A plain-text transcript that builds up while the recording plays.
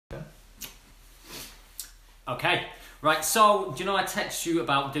Okay. Right, so, do you know I texted you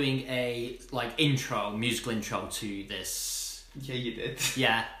about doing a, musical intro to this? Yeah, you did.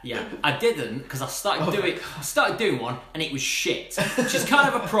 Yeah. I didn't, because I started doing one, and it was shit. Which is kind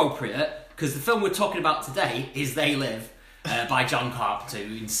of appropriate, because the film we're talking about today is They Live, by John Carpenter,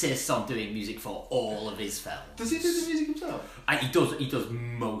 who insists on doing music for all of his films. Does he do the music himself? He does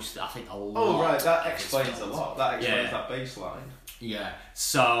most, I think, a lot. Oh, right, that explains a lot. That explains that bass line. Yeah.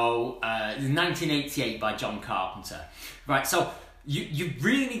 So, 1988 by John Carpenter. Right, so you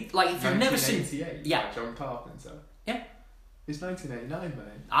really if you've never seen 1988 by John Carpenter. Yeah. It's 1989,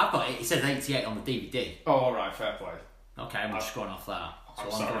 mate. I've got it. It says 88 on the DVD. Oh, all right, fair play. Okay, I'm just going off that.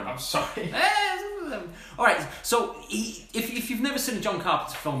 So I'm sorry. All right. So if you've never seen a John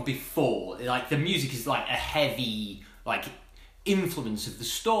Carpenter film before, the music is a heavy influence of the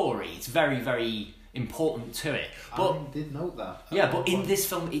story. It's very, very important to it. But I did note that. Yeah, but in this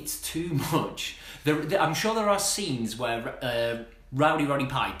film, it's too much. I'm sure there are scenes where Rowdy Roddy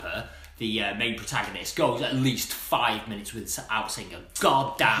Piper, the main protagonist, goes at least 5 minutes without saying a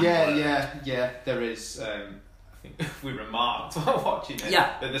goddamn word. Yeah. There is. I think we remarked while watching it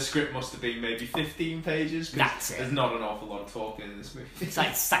that the script must have been maybe 15 pages. That's it. There's not an awful lot of talking in this movie. It's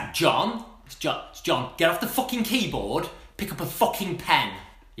like John, get off the fucking keyboard, pick up a fucking pen.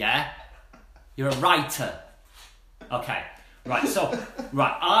 Yeah. You're a writer. Okay.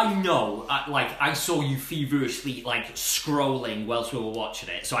 Right, I know, I saw you feverishly, scrolling whilst we were watching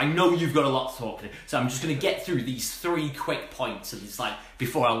it, so I know you've got a lot to talk to, so I'm just going to get through these 3 quick points, and it's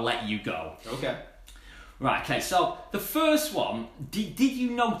before I let you go. Okay. Right, okay, so the first one, did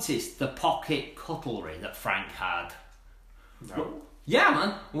you notice the pocket cutlery that Frank had? No. Yeah,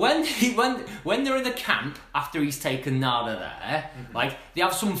 man. When they're in the camp after he's taken Nada there, they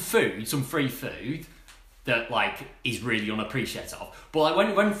have some food, some free food that he's really unappreciative of. But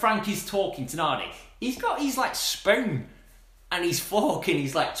when Frank is talking to Nada, he's got his spoon and his fork in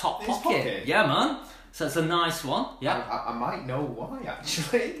his top pocket. Yeah, man. So it's a nice one. Yeah. I might know why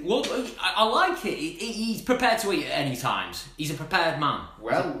actually. Well, I like it. He's prepared to eat at any times. He's a prepared man.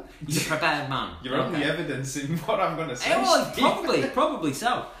 Well, he's a prepared man. You're only evidencing what I'm going to say. Well, probably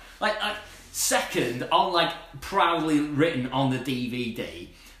so. Second, on proudly written on the DVD.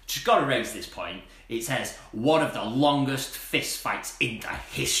 Just got to raise this point. It says one of the longest fist fights in the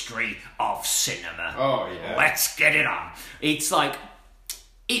history of cinema. Oh yeah. Let's get it on. It's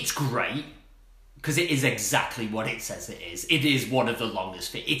it's great. Because it is exactly what it says it is. It is one of the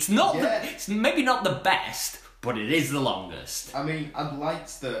longest. It's not. It's maybe not the best, but it is the longest. I mean, I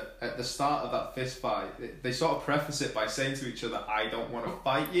liked that at the start of that fist fight, they sort of preface it by saying to each other, "I don't want to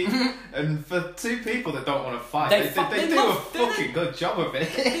fight you." And for 2 people that don't want to fight, they do a fucking good job of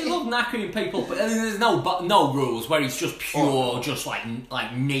it. They love knackering people, but there's no rules where he's just pure, just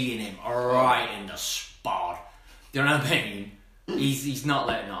kneeing him right in the spot. Do you know what I mean? He's not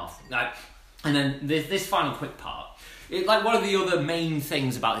letting off. And then this final quick part, one of the other main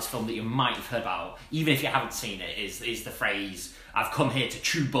things about this film that you might have heard about, even if you haven't seen it, is the phrase, "I've come here to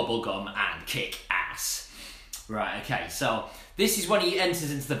chew bubblegum and kick ass." Right, okay, so this is when he enters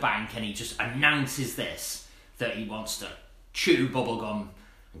into the bank and he just announces that he wants to chew bubblegum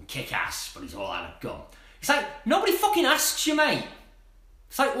and kick ass, but he's all out of gum. It's nobody fucking asks you, mate.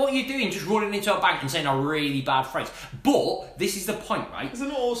 It's what are you doing? Just running into a bank and saying a really bad phrase. But this is the point, right? It's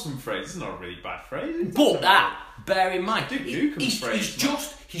an awesome phrase. It's not a really bad phrase. But bear in mind, he's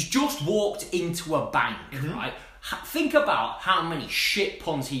just walked into a bank, right? Think about how many shit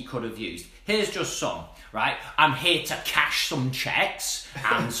puns he could have used. Here's just some, right? I'm here to cash some checks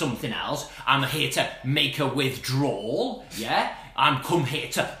and something else. I'm here to make a withdrawal, yeah? I'm come here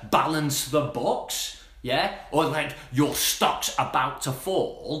to balance the books. Yeah? Or your stock's about to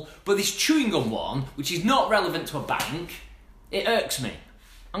fall. But this chewing gum one, which is not relevant to a bank, it irks me.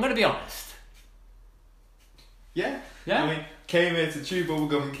 I'm going to be honest. Yeah? I mean, came here to chew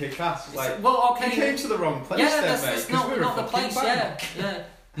bubblegum and kick ass. Okay. You came to the wrong place that's not the place, bank. Yeah.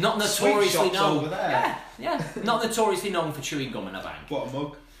 Not notoriously known. Over there. Yeah. Not notoriously known for chewing gum in a bank. What a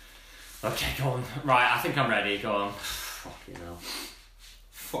mug. Okay, go on. Right, I think I'm ready. Go on. Fucking hell.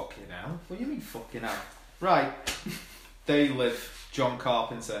 Fucking hell? What do you mean fucking hell? Right. They Live, John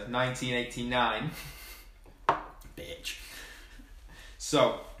Carpenter, 1989. Bitch.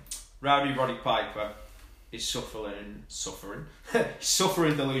 So, Rowdy Roddy Piper is suffering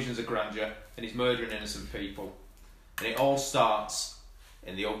delusions of grandeur, and he's murdering innocent people. And it all starts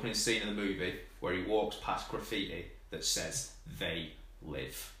in the opening scene of the movie where he walks past graffiti that says, "They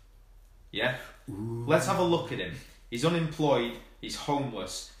Live." Yeah? Ooh. Let's have a look at him. He's unemployed, he's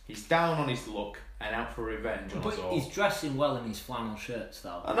homeless, he's down on his luck, and out for revenge on But us all. he's dressing well in his flannel shirts,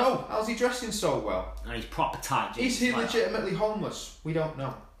 though. I know. How's he dressing so well? And he's proper tight. Is he like legitimately homeless? We don't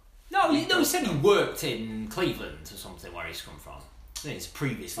know. that. No, he said he worked in Cleveland or something where he's come from. I think it's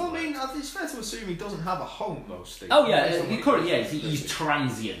previously. Well, I mean, worked. it's fair to assume he doesn't have a home, though, Steve. Oh yeah, he currently he's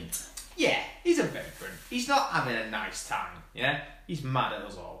transient. Yeah, he's a vagrant. He's not having a nice time, yeah? He's mad at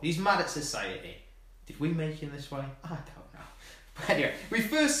us all. He's mad at society. Did we make him this way? I don't know. But anyway, we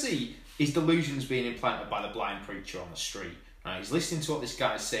first see his delusions being implanted by the blind preacher on the street. Right? He's listening to what this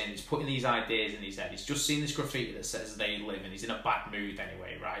guy's saying, he's putting these ideas in his head, he's just seen this graffiti that says they live, and he's in a bad mood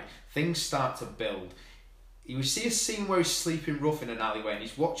anyway, right? Things start to build. You see a scene where he's sleeping rough in an alleyway and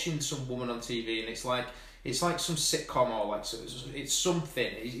he's watching some woman on TV, and it's like some sitcom, or like it's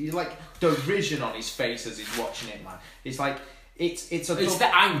something. He's like derision on his face as he's watching it, man. It's like it's the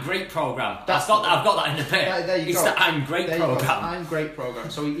I'm Great program. I've got that in the bit. There you it's go. the I'm Great There you go. program. I'm Great program.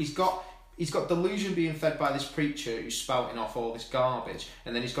 So he's got delusion being fed by this preacher who's spouting off all this garbage,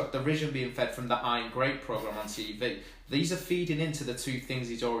 and then he's got derision being fed from the I'm Great program on TV. These are feeding into the two things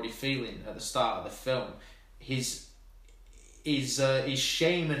he's already feeling at the start of the film. His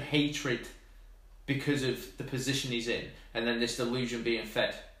shame and hatred because of the position he's in, and then this delusion being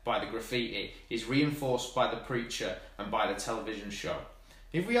fed by the graffiti is reinforced by the preacher and by the television show.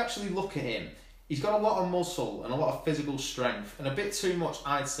 If we actually look at him, he's got a lot of muscle and a lot of physical strength, and a bit too much,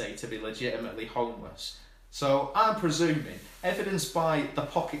 I'd say, to be legitimately homeless. So I'm presuming, evidenced by the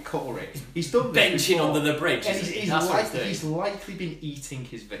pocket cutlery, he's done this benching before, under the bridge. and he's likely been eating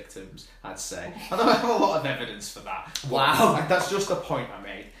his victims, I'd say. I don't have a lot of evidence for that. Wow. That's just a point I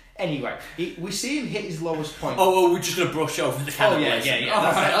made. Anyway, we see him hit his lowest point. Oh, we're just going to brush over the kind Oh of yeah.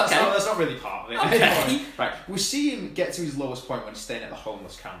 That's not really part of it. Okay. Anyway, right, we see him get to his lowest point when he's staying at the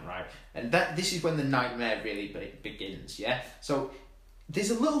homeless camp, right? And this is when the nightmare really begins, yeah? So there's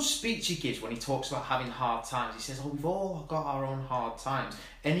a little speech he gives when he talks about having hard times. He says, we've all got our own hard times.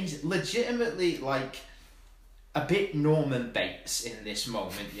 And he's legitimately like a bit Norman Bates in this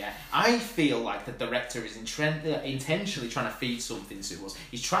moment, yeah. I feel like the director is intentionally trying to feed something to us.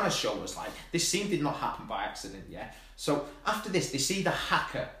 He's trying to show us, like, this scene did not happen by accident, yeah. So after this, they see the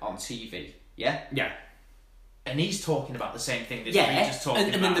hacker on TV, yeah? Yeah. And he's talking about the same thing this preacher's talking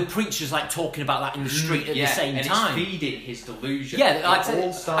about. And then the preacher's like talking about that in the street at the same time. And it's feeding his delusion. Yeah,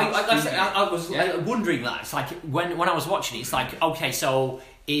 I was wondering that. It's like when I was watching it, it's like, okay, so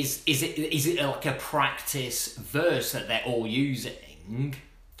is it like a practice verse that they're all using?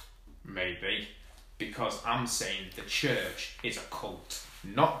 Maybe, because I'm saying the church is a cult,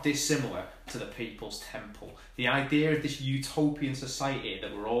 not dissimilar to the People's Temple. The idea of this utopian society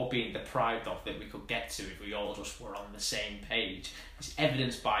that we're all being deprived of, that we could get to if we all just were on the same page, is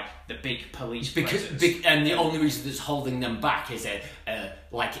evidenced by the big police presence. And the only reason that's holding them back is a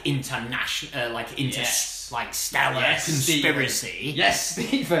international, stellar conspiracy. Stephen. Yes,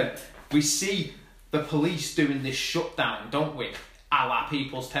 Stephen. We see the police doing this shutdown, don't we? A la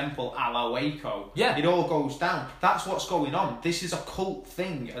People's Temple, a la Waco. Yeah. It all goes down. That's what's going on. This is a cult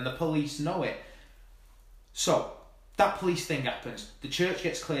thing, and the police know it. So, that police thing happens. The church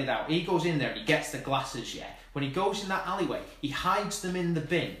gets cleared out. He goes in there and he gets the glasses, yeah? When he goes in that alleyway, he hides them in the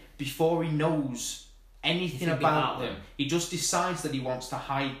bin before he knows anything about them. He just decides that he wants to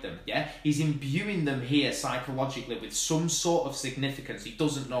hide them, yeah? He's imbuing them here psychologically with some sort of significance. He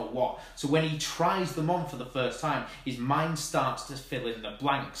doesn't know what. So when he tries them on for the first time, his mind starts to fill in the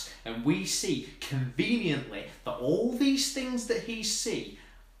blanks. And we see, conveniently, that all these things that he sees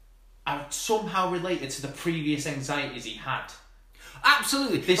are somehow related to the previous anxieties he had.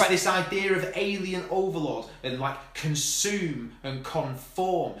 Absolutely. This idea of alien overlord and like consume and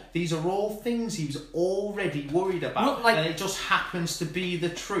conform. These are all things he was already worried about. And it just happens to be the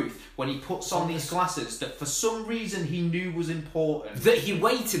truth when he puts on these glasses that for some reason he knew was important. That he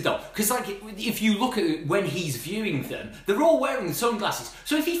waited though. Because if you look at it, when he's viewing them, they're all wearing sunglasses.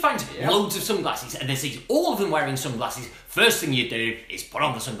 So if he finds loads of sunglasses and then sees all of them wearing sunglasses, first thing you do is put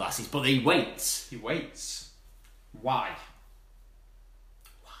on the sunglasses. But he waits. He waits. Why?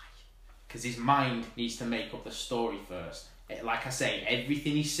 Because his mind needs to make up the story first. Like I say,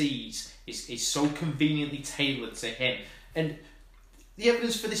 everything he sees is so conveniently tailored to him. And the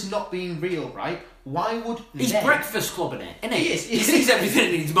evidence for this not being real, right? Why would He's Breakfast Club in it, isn't he? He is. He sees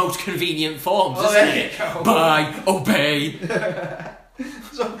everything in its most convenient forms, Oh, isn't there it? you go. Buy, obey.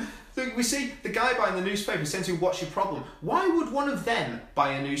 So we see the guy buying the newspaper saying to him, "What's your problem?" Why would one of them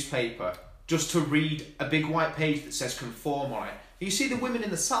buy a newspaper just to read a big white page that says conform on it? You see the women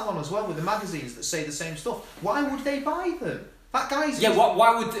in the salon as well with the magazines that say the same stuff. Why would they buy them? That guy's... Yeah,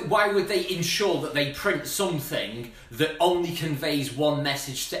 why would they ensure that they print something that only conveys one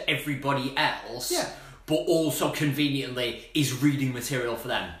message to everybody else, but also conveniently is reading material for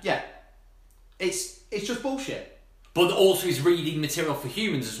them? Yeah. It's just bullshit. But also is reading material for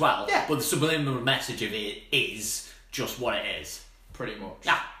humans as well. Yeah. But the subliminal message of it is just what it is. Pretty much.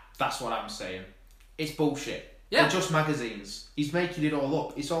 Yeah. That's what I'm saying. It's bullshit. Yeah. They're just magazines. He's making it all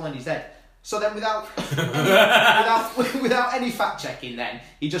up. It's all in his head. So then without any fact checking then,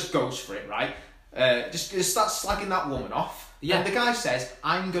 he just goes for it, right? Just starts slagging that woman off. Yeah. And the guy says,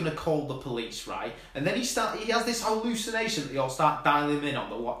 I'm going to call the police, right? And then he has this hallucination that they all start dialing him in on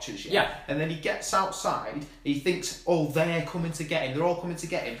the watchers, Yeah. And then he gets outside, he thinks, oh, they're coming to get him, they're all coming to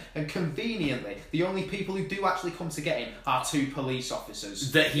get him. And conveniently, the only people who do actually come to get him are 2 police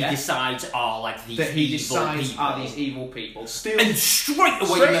officers. That he decides are like these That he evil decides people. are these evil people. And straight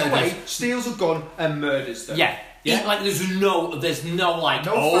away steals a gun and murders them. Yeah. Like there's no like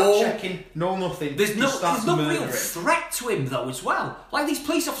fact checking, no nothing. There's no real murdering. threat to him though as well. Like these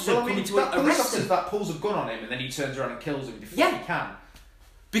police officers are coming to that police arrest officer him that pulls a gun on him and then he turns around and kills him before he can.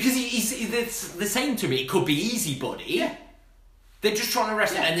 because they're saying to me it could be easy, buddy. Yeah. They're just trying to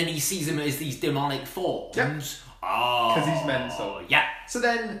arrest him, and then he sees them as these demonic forms. Yep. Oh, Because he's mental. Yeah. So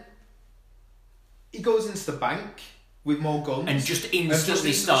then he goes into the bank with more guns And just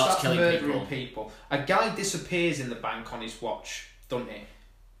instantly starts killing murdering people. A guy disappears in the bank on his watch, doesn't he?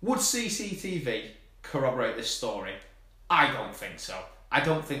 Would CCTV corroborate this story? I don't think so. I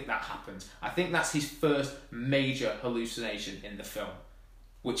don't think that happened. I think that's his first major hallucination in the film,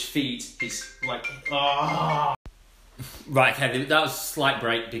 which feeds his like. Right, okay, that was a slight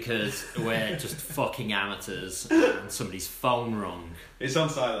break because we're just fucking amateurs and somebody's phone rung. It's on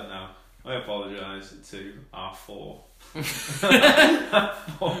silent now. I apologise to our 4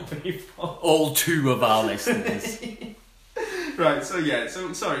 people. All 2 of our listeners. Right,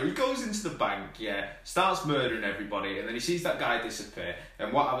 so sorry, he goes into the bank, starts murdering everybody, and then he sees that guy disappear.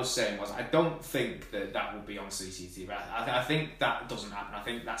 And what I was saying was, I don't think that will be on CCTV. I think that doesn't happen. I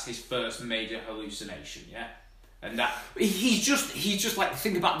think that's his first major hallucination, and that he's just like,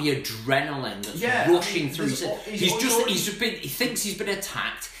 think about the adrenaline that's rushing through his. He thinks he's been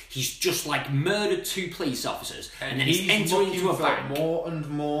attacked. He's just like murdered 2 police officers, and then he's entering into a bank. More and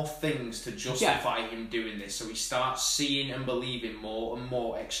more things to justify him doing this, so he starts seeing and believing more and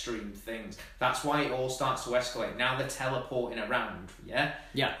more extreme things. That's why it all starts to escalate. Now they're teleporting around, yeah.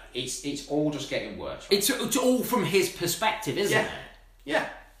 It's all just getting worse. Right? It's all from his perspective, isn't it? Yeah.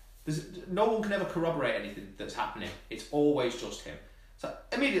 No one can ever corroborate anything that's happening. It's always just him. So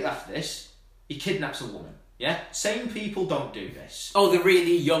immediately after this, he kidnaps a woman. Yeah? Sane people don't do this. Oh, the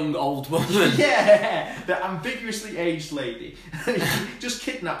really young old woman. Yeah, the ambiguously aged lady. He just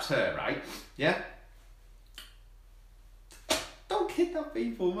kidnaps her, right? Yeah? Don't kidnap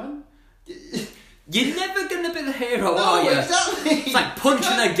people, man. You're never going to be the hero, are you? Exactly. It's like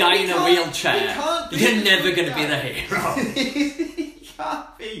punching a guy in a wheelchair. You're never going to be the hero. He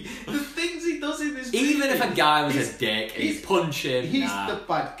can't be. The things he does in this movie. Even if a guy was a dick, he'd punch him. He's the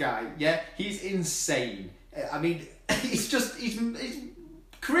bad guy, yeah? He's insane. I mean, he's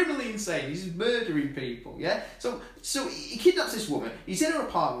criminally insane. He's murdering people, yeah? So he kidnaps this woman. He's in her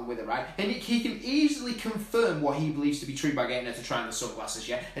apartment with her, right? And he can easily confirm what he believes to be true by getting her to try on the sunglasses,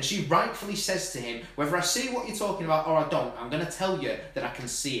 yeah? And she rightfully says to him, whether I see what you're talking about or I don't, I'm going to tell you that I can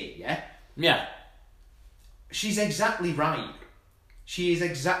see it, yeah? Yeah. She's exactly right. She is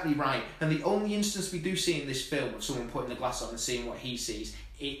exactly right. And the only instance we do see in this film of someone putting the glass on and seeing what he sees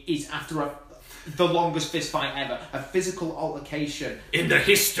is after the longest fist fight ever, a physical altercation in the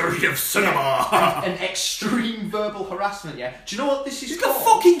history of cinema, an extreme verbal harassment. Yeah, do you know what this is He's called?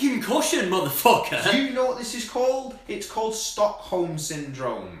 got fucking concussion, motherfucker. Do you know what this is called? It's called Stockholm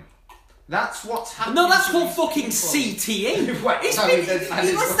syndrome. That's what's happening. No, that's called fucking CTE. What's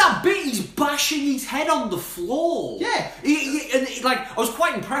that bit? He's bashing his head on the floor. Yeah. I was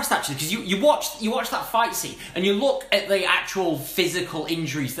quite impressed actually because you watch that fight scene and you look at the actual physical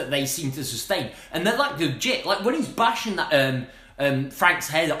injuries that they seem to sustain, and they're like legit. Like when he's bashing that Frank's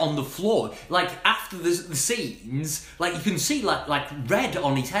head on the floor, like after the scenes, like you can see like red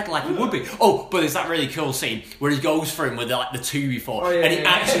on his head, like it would be. Oh, but there's that really cool scene where he goes for him with like the 2v4, and he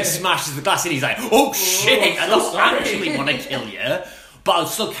actually smashes the glass, and he's like, "Oh shit! I don't actually want to kill you, but I'll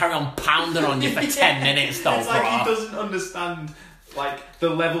still carry on pounding on you for 10 minutes, though." It's like he doesn't understand like the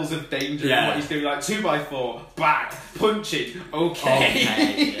levels of danger and what he's doing. Like 2x4, back, punching,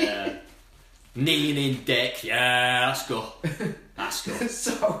 okay, yeah. Kneeing in dick, yeah, that's good. That's good.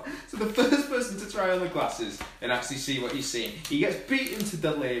 So the first person to try on the glasses and actually see what he's seeing, he gets beaten to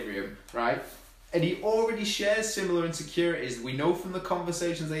delirium, right? And he already shares similar insecurities. We know from the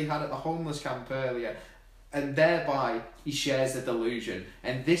conversations that he had at the homeless camp earlier. And thereby, he shares the delusion.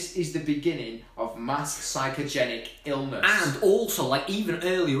 And this is the beginning of mass psychogenic illness. And also, like, even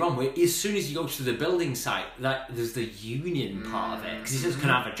earlier on, where as soon as he goes to the building site, that there's the union part of it. Because he says, can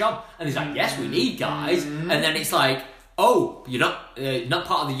I have a job? And he's like, yes, we need guys. And then it's like, oh, you're not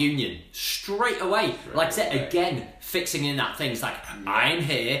part of the union. Straight away. Like I said, again, fixing in that thing. It's like, I'm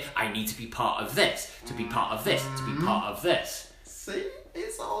here, I need to be part of this, to be part of this, to be part of this. See?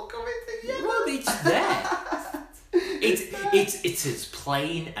 It's all coming together. Well, it's there. It's as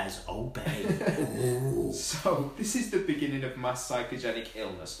plain as obey. Ooh. So, this is the beginning of mass psychogenic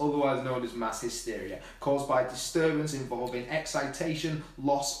illness, otherwise known as mass hysteria, caused by disturbance involving excitation,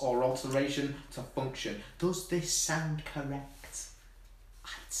 loss or alteration to function. Does this sound correct? I'd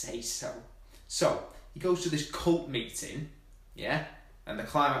say so. So, he goes to this cult meeting, yeah? And the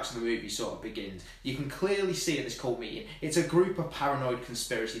climax of the movie sort of begins. You can clearly see at this cult meeting, it's a group of paranoid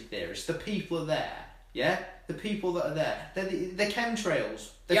conspiracy theorists. The people are there, yeah? The people that are there. They're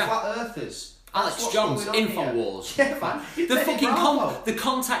chemtrails. They're flat earthers. Alex Jones, Infowars. Yeah, man. The fucking the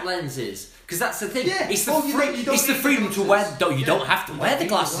contact lenses. Because that's the thing. Yeah. It's the freedom to wear. You don't have to wear the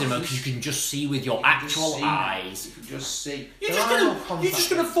glasses anymore because you can just see with your actual eyes. You can just see. You're just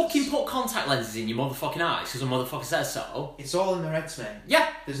gonna fucking put contact lenses in your motherfucking eyes because a motherfucker says so. It's all in their heads, mate. Yeah.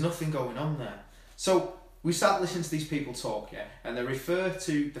 There's nothing going on there. So we start listening to these people talk, yeah, and they refer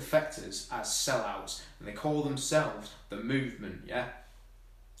to defectors as sellouts, and they call themselves the movement, yeah.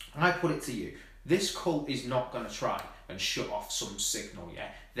 And I put it to you, this cult is not going to try and shut off some signal, yeah?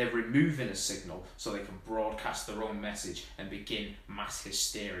 They're removing a signal so they can broadcast their own message and begin mass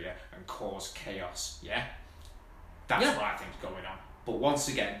hysteria and cause chaos, yeah? That's what I think's going on. But once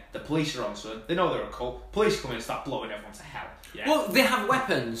again, the police are onto them. They know they're a cult. Police come in and start blowing everyone to hell, yeah? Well, they have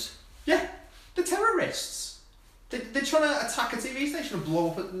weapons. Yeah, they're terrorists. They're trying to attack a TV station and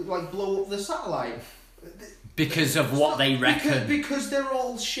blow up the satellite. Because of what they reckon. Because they're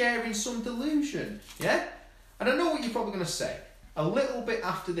all sharing some delusion, yeah? And I know what you're probably going to say. A little bit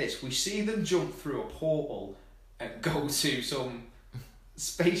after this, we see them jump through a portal and go to some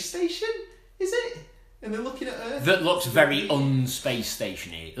space station, is it? And they're looking at Earth. That looks very un-space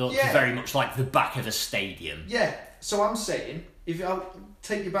station-y. It looks very much like the back of a stadium. Yeah, so I'm saying, if I'll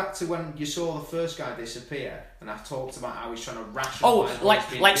take you back to when you saw the first guy disappear, and I talked about how he's trying to rationalise.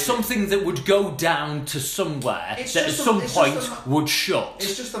 Oh, like something that would go down to somewhere that at some point would shut.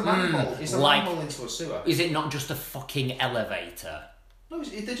 It's just a manhole. It's a manhole into a sewer. Is it not just a fucking elevator? No,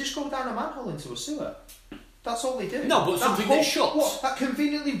 they just go down a manhole into a sewer. That's all they do. No, but something that shuts. What? That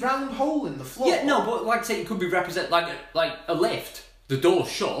conveniently round hole in the floor. Yeah, no, but like I say, it could be represent like a lift. The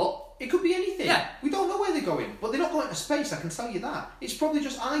door's shut. It could be anything. Yeah. We don't know where they're going, but they're not going to space, I can tell you that. It's probably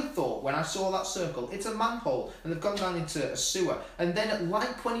just, I thought, when I saw that circle, it's a manhole, and they've gone down into a sewer. And then,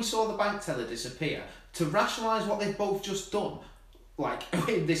 like when he saw the bank teller disappear, to rationalise what they've both just done, like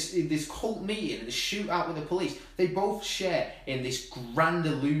in this cult meeting, this shootout with the police, they both share in this grand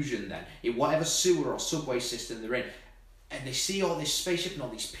illusion then, in whatever sewer or subway system they're in. And they see all this spaceship and all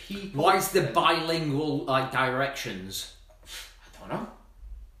these people. Why is the bilingual directions? I don't know.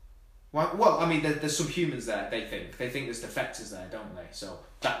 Well, I mean, there's some humans there. They think there's defectors there, don't they? So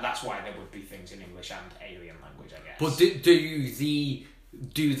that's why there would be things in English and alien language, I guess. But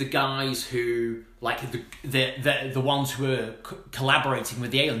do the guys who like the ones who are collaborating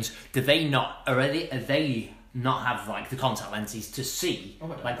with the aliens? Do they not are they not have like the contact lenses to see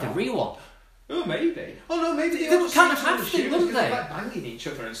the real one? Oh, maybe. Oh no, maybe they would kind of have to, wouldn't they? They're like banging each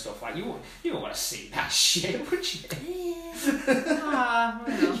other and stuff. Like you wouldn't want to see that shit, would you?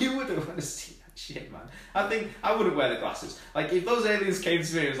 You wouldn't want to see that shit, man. I think I wouldn't wear the glasses. Like if those aliens came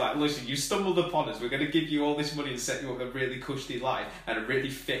to me and was like, listen, you stumbled upon us, we're going to give you all this money and set you up a really cushy life and a really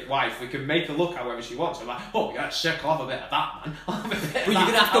fit wife. We can make her look however she wants. I'm like, oh yeah, sick. I'll have a bit of that, man. But you're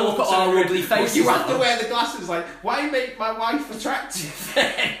going to have to look at our ugly faces. You have to wear the glasses. Like, why make my wife attractive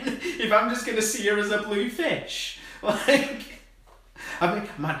then? If I'm just going to see her as a blue fish, like, I mean,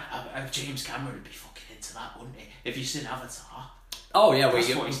 man, James Cameron would be fucking into that, wouldn't he? If you seen Avatar. Oh yeah, well,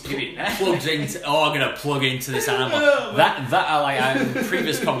 plugged into. Oh, I'm gonna plug into this animal. That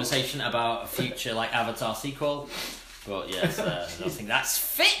previous conversation about a future like Avatar sequel, but yes, I don't think that's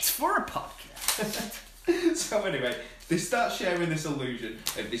fit for a podcast. So anyway, they start sharing this illusion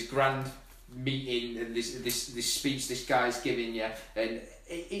of this grand meeting and this speech this guy's giving you, and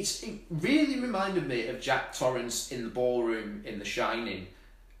it really reminded me of Jack Torrance in the ballroom in The Shining.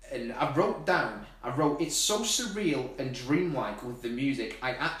 and I wrote, it's so surreal and dreamlike with the music.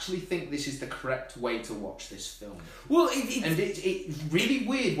 I actually think this is the correct way to watch this film. Well, it's really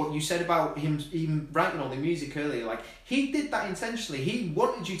weird what you said about him writing all the music earlier. Like, he did that intentionally. He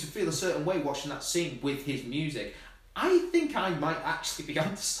wanted you to feel a certain way watching that scene with his music. I think I might actually be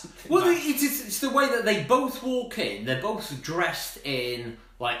onto something. Well, it's the way that they both walk in. They're both dressed in,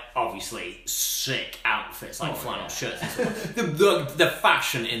 like, obviously sick outfits, like flannel shirts. And stuff. the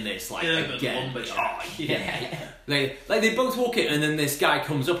fashion in this, like, again, they both walk in, and then this guy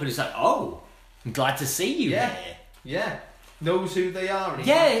comes up and he's like, "Oh, I'm glad to see you here." Yeah, knows who they are. And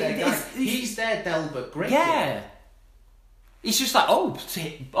he's their Delbert Griffin. Yeah. He's just like,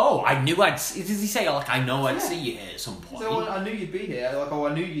 I knew I'd... Does he say, like, I know I'd see you here at some point? So, I knew you'd be here. Like,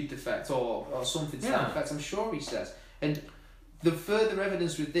 I knew you'd defect, or something to that effect. I'm sure he says. And the further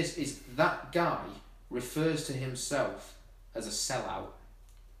evidence with this is that guy refers to himself as a sellout.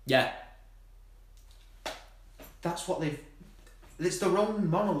 Yeah. That's what they've... It's their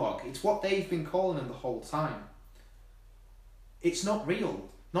own monologue. It's what they've been calling him the whole time. It's not real.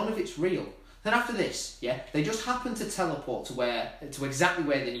 None of it's real. Then after this, they just happen to teleport to exactly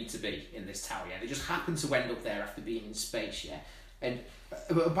where they need to be in this tower, They just happen to end up there after being in space, And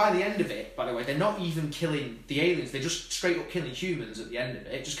by the end of it, by the way, they're not even killing the aliens, they're just straight up killing humans at the end of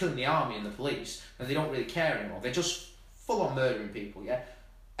it, just killing the army and the police, and they don't really care anymore. They're just full on murdering people,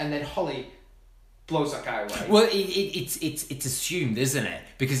 And then Holly blows that guy away. Well, it's assumed, isn't it?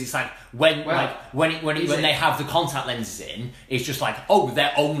 Because it's like when they have the contact lenses in, it's just like,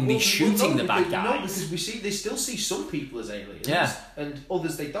 they're only shooting the bad guys. No, because they still see some people as aliens, and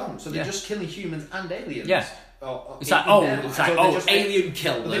others they don't. So they're just killing humans and aliens. Yeah. It's like alien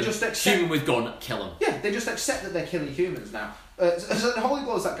kill them. Human with gun, kill them. Yeah, they just accept that they're killing humans now. So Holly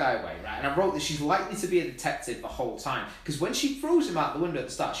blows that guy away, right? And I wrote that she's likely to be a detective the whole time, because when she throws him out the window at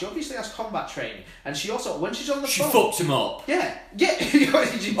the start, she obviously has combat training, and she also, when she's on the phone, she fucks him up. Yeah.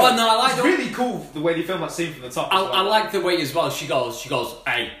 I like it's really cool the way they film that scene from the top. I like the way as well. She goes,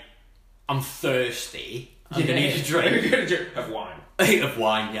 "Hey, I'm thirsty. I'm gonna need a drink of wine." Of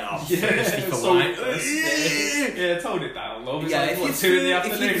wine, I'm thirsty for wine. Tone it down, love. It's like 2 in the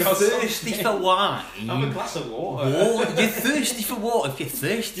afternoon. If you're thirsty for wine, have a glass of water. You're thirsty for water. If you're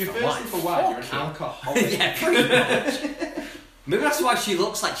thirsty for wine, you're an alcoholic. Yeah, pretty much. Maybe that's why she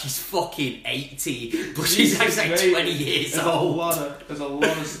looks like she's fucking 80, but she's like 20 years old. There's a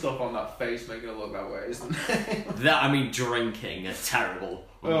lot of stuff on that face making her look that way, isn't there? Drinking is terrible.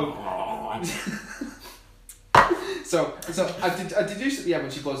 So I deduced at the end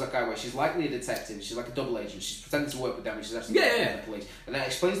when she blows that guy away, she's likely a detective. She's like a double agent. She's pretending to work with them, and she's actually the police. And that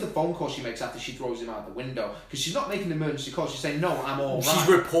explains the phone call she makes after she throws him out the window, because she's not making an emergency call. She's saying, "No, I'm all right." She's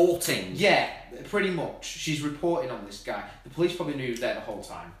reporting. Yeah, pretty much. She's reporting on this guy. The police probably knew he was there the whole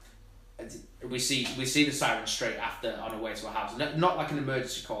time. We see the siren straight after on her way to her house. Not like an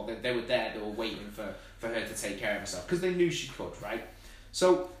emergency call. They were there. They were waiting for her to take care of herself, because they knew she could, right?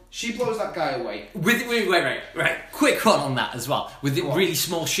 So she blows that guy away. Wait. Quick one on that as well. With the really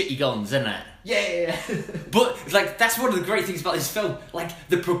small shitty guns, isn't it? Yeah. But, like, that's one of the great things about this film. Like,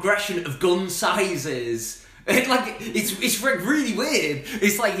 the progression of gun sizes. It's really weird.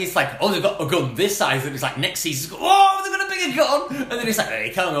 It's like, they've got a gun this size, and it's like, next season, they've got a bigger gun. And then it's like, they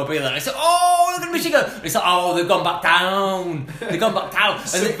can't go bigger than that. It's like, they've got a machine gun. And it's like, they've gone back down.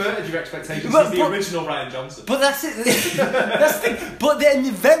 Subverted your expectations. He's the original Ryan Johnson. But that's it. That's the thing. But then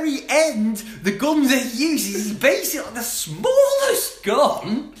the very end, the gun that he uses is basically the smallest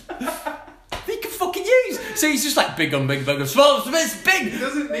gun they can fucking use. So he's just like, big gun, small, it's big. He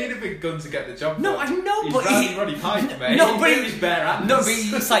doesn't need a big gun to get the job done. No, I know, he's but Roddy Piper, mate. No, but he's bare hands. No, but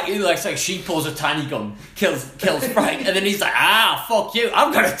it's like she pulls a tiny gun, kills Frank, and then he's like, fuck you,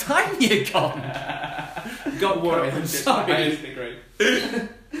 I've got a tiny gun. Got worried. I'm sorry.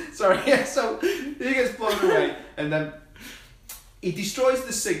 Sorry, yeah. So he gets blown away, and then he destroys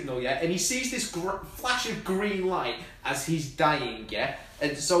the signal, and he sees this flash of green light as he's dying,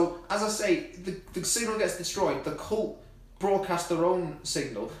 And so, as I say, the signal gets destroyed, the cult broadcast their own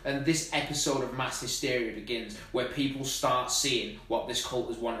signal, and this episode of mass hysteria begins, where people start seeing what this cult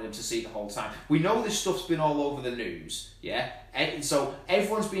has wanted them to see the whole time. We know this stuff's been all over the news, and so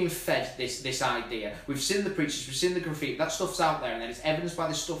everyone's being fed this idea. We've seen the preachers, we've seen the graffiti, that stuff's out there, and then it's evidenced by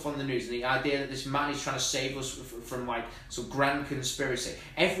this stuff on the news, and the idea that this man is trying to save us from like some grand conspiracy.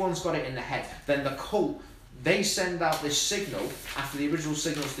 Everyone's got it in their head. Then the cult, they send out this signal after the original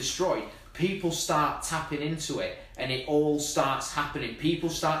signal's destroyed, people start tapping into it, and it all starts happening. People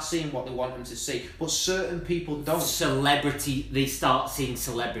start seeing what they want them to see, but certain people don't. They start seeing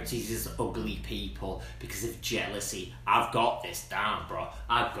celebrities as ugly people because of jealousy. I've got this down, bro.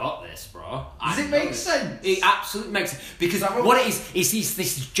 I've got this, bro. Does it make sense? It absolutely makes sense. Because what it is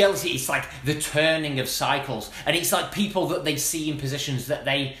this jealousy. It's like the turning of cycles, and it's like people that they see in positions that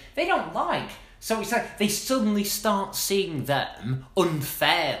they don't like. So it's like they suddenly start seeing them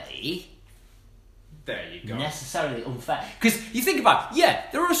unfairly. There you go. Necessarily unfair. Because you think about it,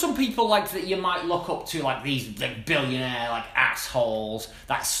 there are some people like that you might look up to, like these billionaire like assholes,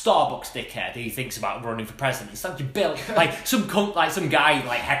 that Starbucks dickhead who thinks about running for president. It's like some guy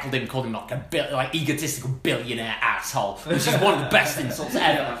like heckled him, called him like egotistical billionaire asshole, which is one of the best insults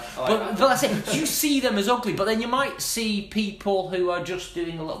ever. But that's it. You see them as ugly, but then you might see people who are just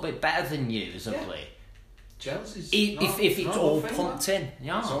doing a little bit better than you as ugly. Jealousy. If it's all pumped in,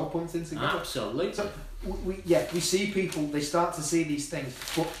 it's all pumped in together. Absolutely. So we see people. They start to see these things,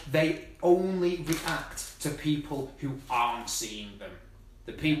 but they only react to people who aren't seeing them.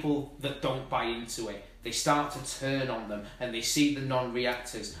 The people that don't buy into it, they start to turn on them, and they see the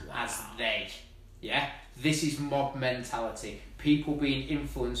non-reactors as they. Yeah, this is mob mentality. People being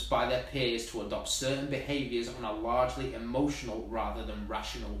influenced by their peers to adopt certain behaviours on a largely emotional rather than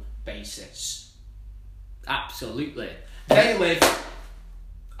rational basis. Absolutely. They live.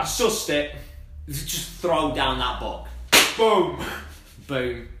 I sussed it. Just throw down that book. Boom.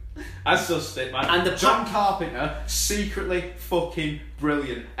 Boom. I sussed it, man. And the John Carpenter, secretly fucking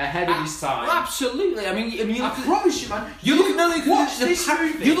brilliant, ahead of his time. Absolutely. I mean, you look promise you, man. You look at this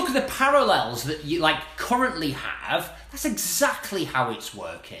movie. You look at the parallels that you like currently have. That's exactly how it's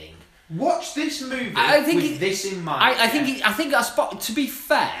working. Watch this movie this in mind. I think that's. To be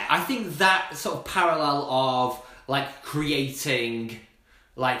fair, I think that sort of parallel of like creating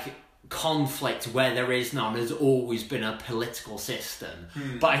like conflict where there is none has always been a political system.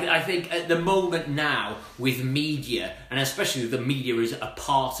 But I think at the moment now with media, and especially the media is a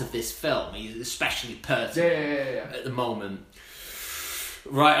part of this film, is especially pertinent at the moment.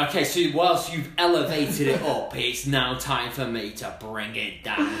 Right, okay, so whilst you've elevated it up, it's now time for me to bring it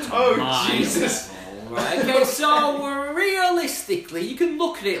down to my Jesus. level. Right, okay, so realistically, you can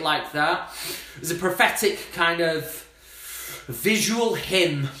look at it like that. As a prophetic kind of visual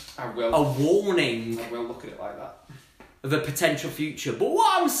hymn, a warning. I will look at it like that. Of a potential future. But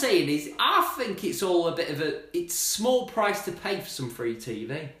what I'm saying is, I think it's all a bit of it's small price to pay for some free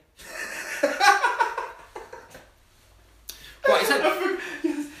TV. Right, so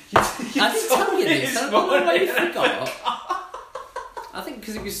I didn't tell you this. I don't know why you forgot. I think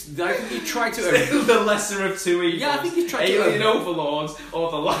because I think you tried to. The lesser of two evils. Yeah, I think you tried to. Alien Overlords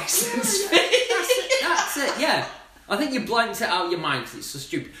or the license fee. That's it. Yeah. I think you blanked it out of your mind because it's so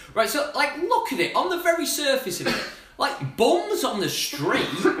stupid. Right, so like, look at it on the very surface of it. Like bums on the street,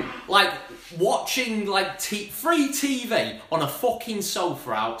 like watching like free TV on a fucking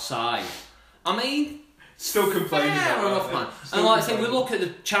sofa outside. I mean. Still complaining fair enough, man. And like I say, we look at the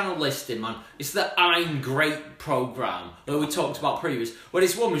channel listing, man. It's the I'm Great programme that we talked about previous, where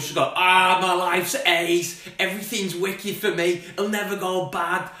this woman's just got, my life's ace, everything's wicked for me, it'll never go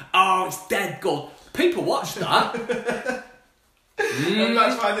bad, it's dead good. People watch that. And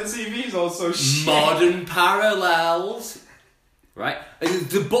that's why the TV's also shit. Modern parallels. Right?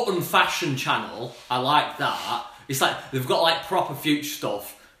 The Button Fashion channel, I like that. It's like, they've got like proper future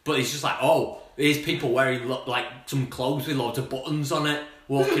stuff, but it's just like, here's people wearing like some clothes with loads of buttons on it,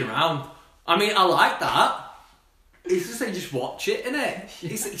 walking around. I mean, I like that. It's just they just watch it, innit?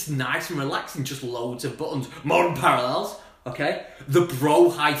 It's nice and relaxing, just loads of buttons. Modern parallels, okay? The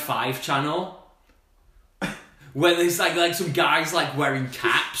Bro High Five channel, where there's like some guys like wearing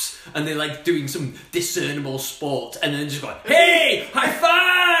caps and they're like doing some discernible sport and then just going, hey, high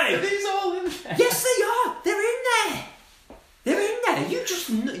five! Are these all in there? Yes, they are. They're in there. They're in there. You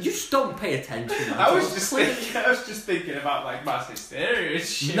just don't pay attention. I was just thinking about like mass hysteria and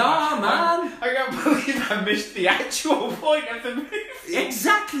shit. Nah, man. I can't believe I missed the actual point of the movie.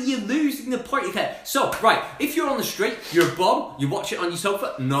 Exactly, you're losing the point of it. So, right, if you're on the street, you're a bum, you watch it on your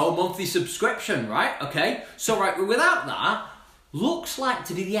sofa, no monthly subscription, right? Okay. So, right, without that, looks like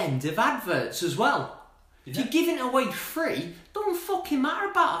to be the end of adverts as well. Yeah. If you're giving it away free, don't fucking matter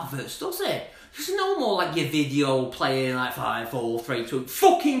about adverts, does it? There's no more like your video playing like 5, 4, 3, 2,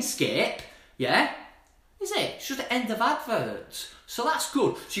 fucking skip, yeah? Is it? It's just the end of adverts. So that's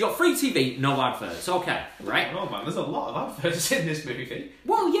good. So you got free TV, no adverts. Okay, right? No, man, there's a lot of adverts in this movie.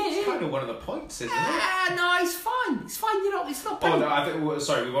 Well, yeah. It's kind of one of the points, isn't it? No, it's fine. It's fine. It's not. Oh, no, I think,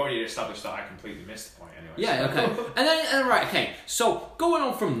 sorry, we've already established that I completely missed the point anyway. Yeah, okay. and then, right, okay. So, going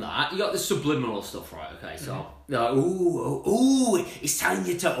on from that, you got the subliminal stuff, right, okay? So, it's telling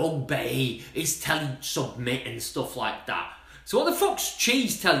you to obey. It's telling you to submit and stuff like that. So what the fuck's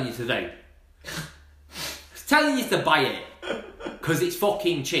cheese telling you to do? It's telling you to buy it. Because it's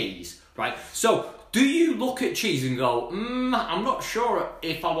fucking cheese, right? So, do you look at cheese and go, I'm not sure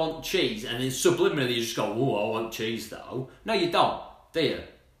if I want cheese, and then subliminally you just go, I want cheese though. No, you don't, do you?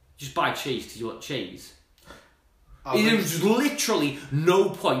 Just buy cheese because you want cheese. There's literally no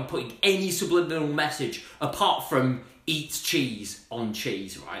point putting any subliminal message apart from eat cheese on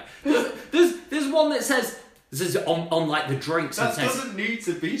cheese, right? There's one that says on like the drinks. That doesn't need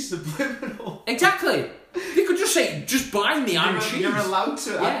to be subliminal. Exactly. You could just say, just buy me, I'm cheese. You're allowed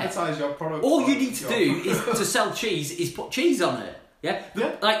to advertise your product. All you need to do is to sell cheese is put cheese on it. Yeah?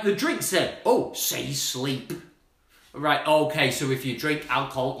 Like the drink said, say sleep. Right, okay, so if you drink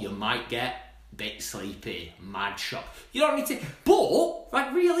alcohol, you might get a bit sleepy, mad shock. You don't need to... But,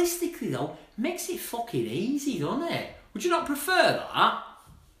 like, realistically though, makes it fucking easy, doesn't it? Would you not prefer that?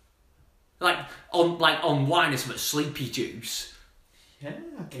 Like on wine or something, sleepy juice. Yeah,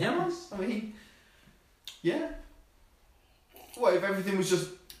 I guess. I mean... Yeah. What if everything was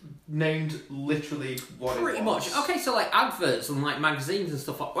just named literally what Pretty it was? much. Okay, so like adverts and like magazines and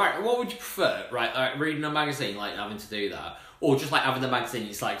stuff like right, what would you prefer? Right, like reading a magazine, like having to do that. Or just like having the magazine,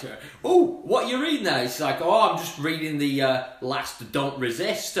 it's like, what are you reading now? It's like, I'm just reading the last Don't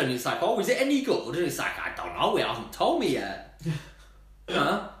Resist, and it's like, is it any good? And it's like, I don't know, it hasn't told me yet.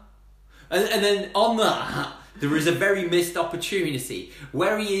 And then on that, there is a very missed opportunity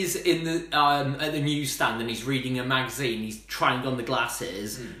where he is in the at the newsstand and he's reading a magazine. He's trying on the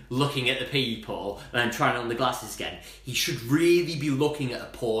glasses, looking at the people, and then trying on the glasses again. He should really be looking at a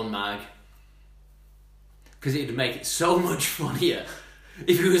porn mag, because it would make it so much funnier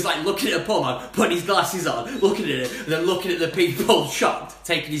if he was like looking at a porn mag, putting his glasses on, looking at it, and then looking at the people shocked,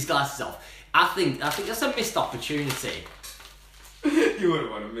 taking his glasses off. I think that's a missed opportunity. You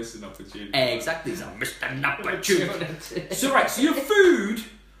wouldn't want to miss an opportunity. Exactly, it's a missed opportunity. So right, so your food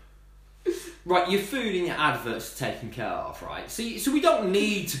in your adverts are taken care of, right? So we don't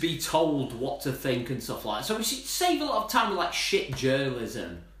need to be told what to think and stuff like that. So we should save a lot of time with like shit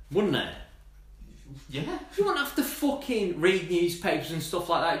journalism, wouldn't it? Yeah. You wouldn't have to fucking read newspapers and stuff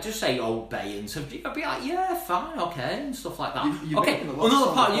like that. Just say obey and stuff. You'd be like, yeah, fine, okay, and stuff like that. Okay,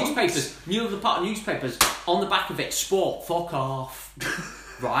 another part of newspapers, on the back of it, sport, fuck off.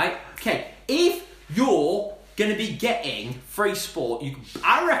 Right? Okay, if you're going to be getting free sport,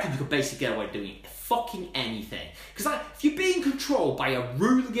 I reckon you could basically get away doing fucking anything. Because like, if you're being controlled by a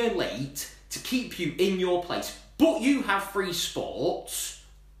ruling elite to keep you in your place, but you have free sports...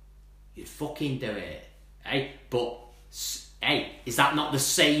 You'd fucking do it, But, is that not the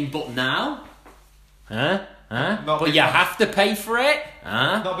same but now? Huh? But you have to pay for it?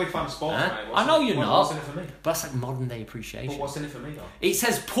 Not a big fan of sports, mate. I know you're not. What's in it for me? But that's like modern day appreciation. But what's in it for me, though? It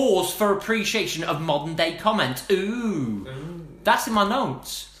says pause for appreciation of modern day comment. Ooh. That's in my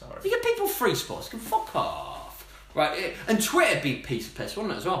notes. Sorry. You get people free sports, can fuck off. Right, and Twitter'd be a piece of piss,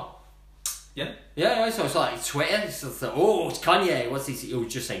 wouldn't it, as well? Yeah, so it's like Twitter, it's like, it's Kanye, what's he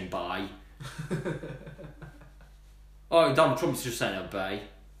was just saying bye. Donald Trump's just saying obey.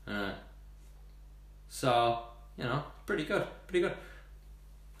 So, pretty good.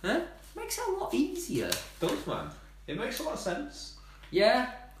 Huh? Makes it a lot easier. It does, man. It makes a lot of sense.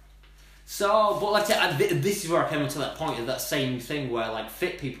 Yeah. So, but like I said, this is where I came to that point of that same thing where like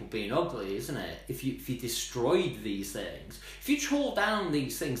fit people being ugly, isn't it? If you destroyed these things, if you tore down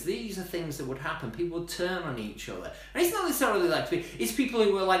these things, these are things that would happen. People would turn on each other, and it's not necessarily like it's people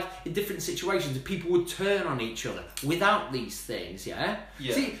who were like in different situations. People would turn on each other without these things. Yeah.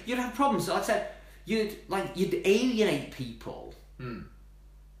 See, you'd have problems. Like I said, you'd alienate people.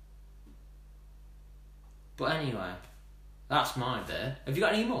 But anyway, that's my bit. Have you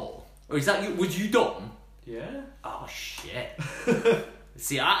got any more? Or is that you? Was you done? Yeah. Oh shit!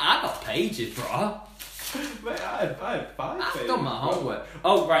 See, I got pages, bro. Mate, I had 5 pages. I've done my homework.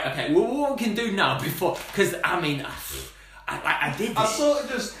 Oh right, okay. Well, what we can do now because I mean, I did. I sort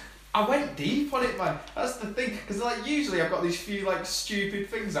of I went deep on it, man. That's the thing, because like usually I've got these few like stupid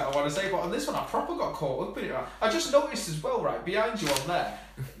things that I want to say, but on this one I proper got caught up in it. Right? I just noticed as well, right behind you on there.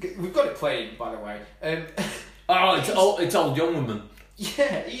 We've got it playing, by the way. Oh, it's old young woman.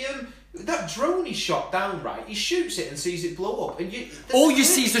 Yeah, that drone he shot down, right? He shoots it and sees it blow up, and all you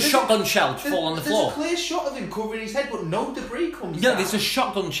see is a shotgun shell fall on the floor. There's a clear shot of him covering his head, but no debris comes down. Yeah, there's a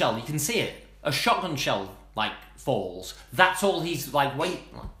shotgun shell. You can see it. A shotgun shell like falls. That's all he's like. Wait,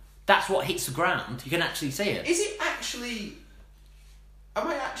 that's what hits the ground. You can actually see it. Is it actually? Am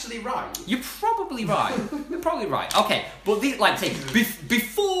I actually right? You're probably right. You're probably right. Okay, but like I say,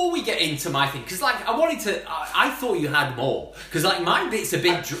 before we get into my thing, because like I wanted to, I thought you had more, because like my bit's a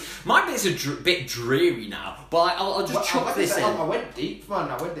bit dreary now. But like, I'll just chuck this in. I went deep, man.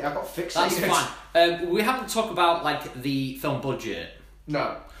 I got fixated. That's fine. We haven't talked about like the film budget.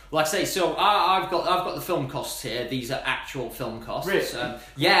 No. Like I say, so I've got the film costs here. These are actual film costs.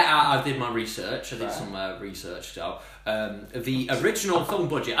 Really? I did my research. I did some research. So the original film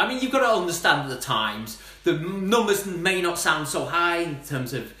budget. I mean, you've got to understand the times. The numbers may not sound so high in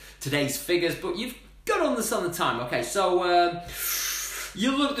terms of today's figures, but you've got to understand the time. Okay, so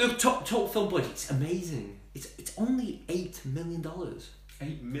you look at the total film budget. It's amazing. It's only $8 million.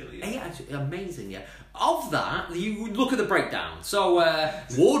 8 million. Actually, amazing, yeah. Of that, you look at the breakdown. So,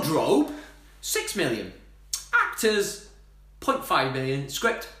 wardrobe, 6 million. Actors, 0.5 million.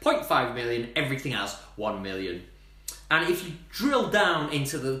 Script, 0.5 million. Everything else, 1 million. And if you drill down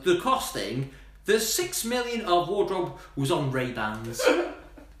into the costing, the 6 million of wardrobe was on Ray-Bans.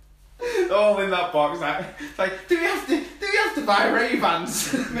 All in that box, like, do we have to buy Ray-Bans?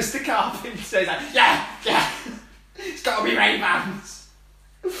 Mr. Carpenter says, like, yeah, it's got to be Ray-Bans.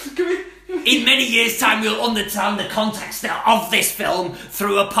 In many years' time, we'll understand the context of this film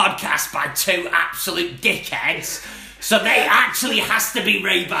through a podcast by two absolute dickheads. So they actually has to be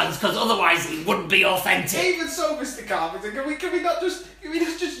Ray-Bans, because otherwise it wouldn't be authentic. Even so, Mr. Carpenter, can we not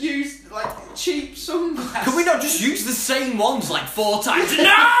just use like cheap sunglasses? Can we not just use the same ones like 4 times?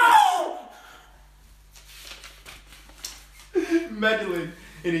 No! Meddling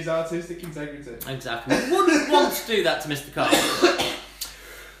in his artistic integrity. Exactly. Wouldn't want to do that to Mr. Carpenter.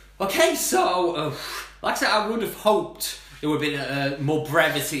 Okay, so, like I said, I would have hoped there would have been more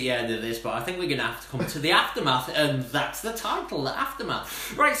brevity at the end of this, but I think we're going to have to come to the aftermath, and that's the title, the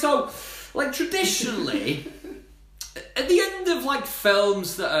aftermath. Right, so, like, traditionally, at the end of, like,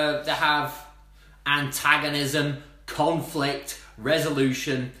 films that have antagonism, conflict,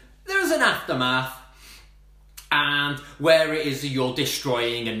 resolution, there's an aftermath. And where it is you're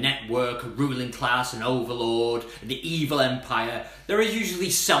destroying a network, a ruling class, an overlord, an evil empire, there are usually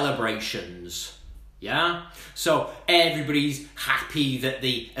celebrations. Yeah? So everybody's happy that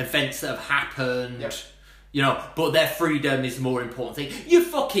the events that have happened, yep. You know, but their freedom is the more important thing. You're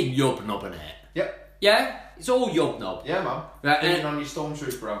fucking yub-nubbing it. Yep. Yeah? It's all yub-nub. Yeah, man. Right, Even on your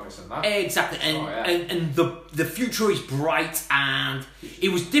stormtrooper outfits and that. Exactly. And the future is bright, and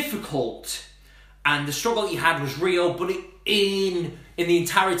it was difficult. And the struggle he had was real, but in the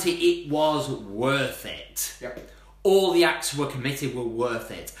entirety, it was worth it. Yep. All the acts who were committed were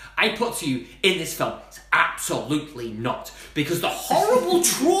worth it. I put to you, in this film, it's absolutely not. Because the horrible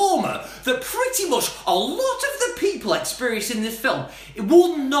trauma that pretty much a lot of the people experience in this film, it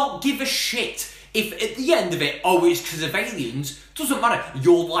will not give a shit if at the end of it, it's because of aliens. Doesn't matter.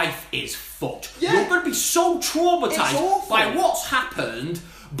 Your life is fucked. Yeah. You're going to be so traumatised by what's happened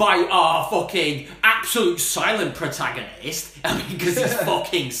by our fucking absolute silent protagonist, I mean, because he's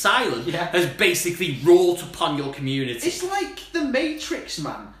fucking silent, has basically wrought upon your community. It's like the Matrix,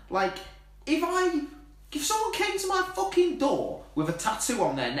 man. Like, if someone came to my fucking door with a tattoo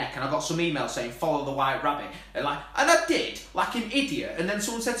on their neck and I got some email saying follow the white rabbit, and I did, like an idiot, and then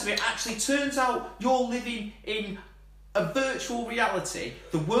someone said to me, actually, turns out you're living in a virtual reality,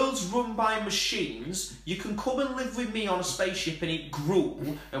 the world's run by machines, you can come and live with me on a spaceship and eat gruel,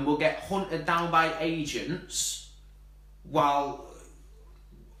 and we'll get hunted down by agents while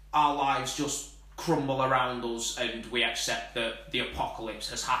our lives just crumble around us and we accept that the apocalypse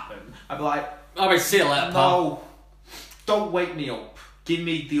has happened. I'd be like, see you later, pal. No, don't wake me up. Give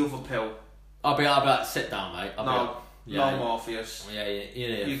me the other pill. I'll be like, sit down, mate. No, Morpheus. Yeah,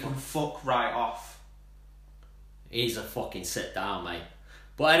 you can fuck right off. He's a fucking sit down, mate.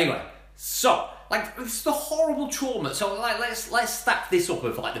 But anyway, so like it's the horrible trauma. So like let's stack this up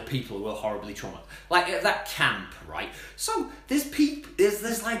with like the people who are horribly traumatized. Like at that camp, right? So there's people.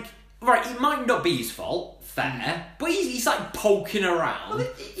 There's like right. It might not be his fault, fair, but he's like poking around,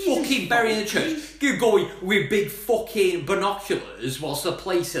 fucking burying the church. You're going with big fucking binoculars whilst the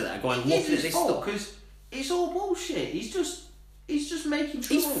police are there going looking at this stuff. Because it's all bullshit. He's just making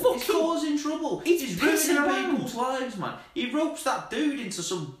trouble. He's causing trouble. He's ruining people's lives, man. He ropes that dude into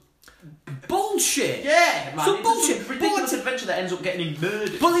some bullshit. Yeah, man. Some It's bullshit. Some ridiculous adventure that ends up getting him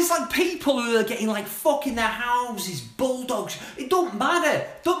murdered. But there's like people who are getting like fucking their houses, bulldogs. It don't matter.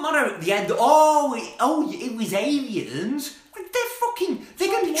 Don't matter at the end. It was aliens. Like they're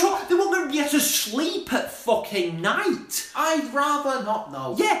gonna be they weren't gonna be able to sleep at fucking night. I'd rather not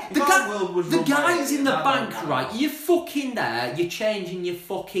know. Yeah, If the our world was run by guys in the aliens, I'd bank, rather right? not know. You're fucking there, you're changing your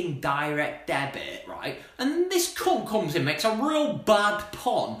fucking direct debit, right? And then this cunt comes in, makes a real bad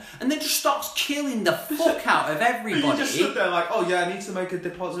pun, and then just starts killing the fuck out of everybody. You just stood there like, oh yeah, I need to make a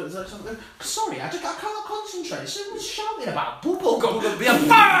deposit. Sorry, I can't concentrate. Someone's shouting about bubble gum. Be a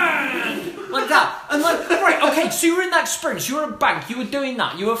bang! Like that. And like, right, okay, so you were in that experience, you were at a bank, you were doing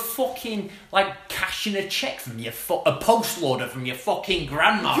that, you were fucking, like, cashing a cheque from your a postal order from your fucking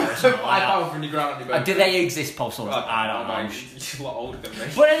grandma or something like that. from your grandma. Do they exist, postal orders? I don't know. You're a lot older than me.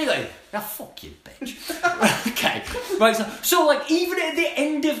 But anyway, fuck you, bitch. Okay, right, so like, even at the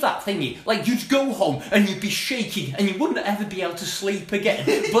end of that thingy, like, you'd go home and you'd be shaking and you wouldn't ever be able to sleep again.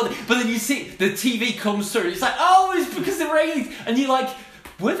 But then you see, the TV comes through, it's like, oh, it's because they're aliens, and you're like,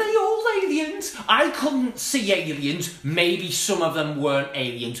 were they all aliens? I couldn't see aliens. Maybe some of them weren't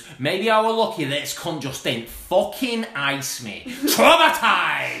aliens. Maybe I were lucky that this cunt just didn't fucking ice me.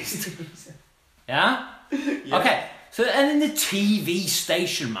 Traumatized! Yeah? Okay, so and then the TV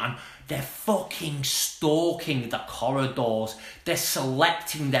station, man, they're fucking stalking the corridors. They're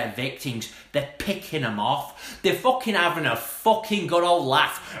selecting their victims. They're picking them off. They're fucking having a fucking good old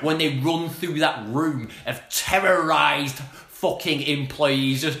laugh when they run through that room of terrorised fucking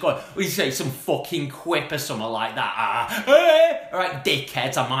employees. Just going, we say some fucking quip or something like that. Alright,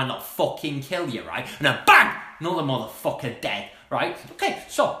 dickheads, I might not fucking kill you, right? And then bang! Another motherfucker dead. Right? Okay,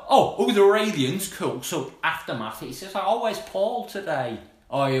 so, there were aliens, cool. So, aftermath, he says, where's Paul today?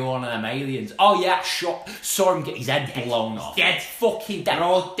 Oh, you're one of them aliens. Oh, yeah, saw him get his head blown off. Dead. Fucking dead. They're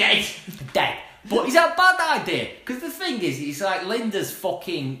all dead. Dead. But is that a bad idea? Because the thing is, it's like Linda's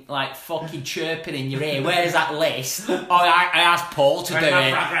fucking chirping in your ear. Where's that list? Oh, I asked Paul to do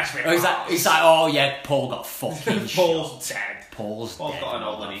it. It's like, oh yeah, Paul got fucking shot. Paul's dead. Paul's dead. got an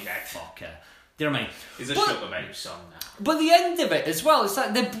old dead. Fucker. Do you know what I mean? He's a sugar babe son now. But the end of it as well, it's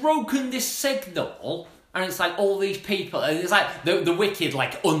like they've broken this signal, and it's like all these people, and it's like the wicked,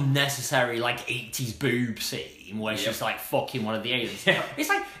 like, unnecessary, like, 80s boob scene where she's like fucking one of the aliens. Yeah. It's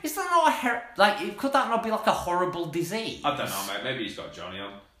like, is that not could that not be like a horrible disease? I don't know, mate. Maybe he's got Johnny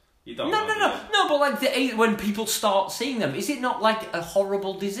on. You don't No, know. but like when people start seeing them, is it not like a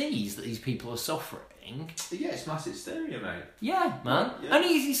horrible disease that these people are suffering? Yeah, it's mass hysteria, mate. Yeah, man. Yeah. And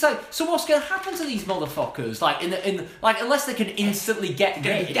he's like, so what's going to happen to these motherfuckers? Like, unless they can instantly get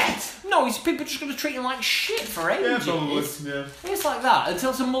rid. No, people are just going to treat them like shit for ages. Yeah. It's like that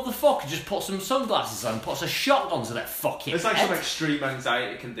until some motherfucker just puts some sunglasses on, puts a shotgun to their fucking It's like head. some extreme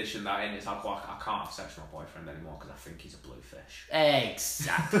anxiety condition that in. It's like, well, I can't have sex with my boyfriend anymore because I think he's a blue fish.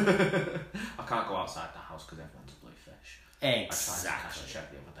 Exactly. I can't go outside the house because everyone's a blue fish. I tried to cash Exactly. a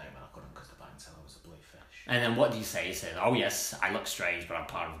check the other day, but I couldn't because the bank said I was a blue fish. And then what do you say? He says, oh yes, I look strange, but I'm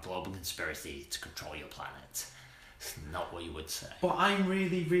part of a global conspiracy to control your planet. It's not what you would say. But I'm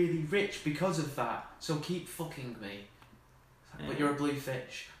really, really rich because of that. So keep fucking me. It's like, but you're a blue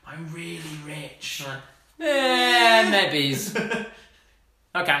fish. I'm really rich. Yeah, maybe.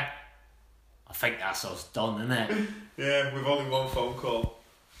 Okay. I think that's us done, isn't it? Yeah, with only one phone call.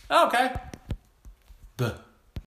 Okay. But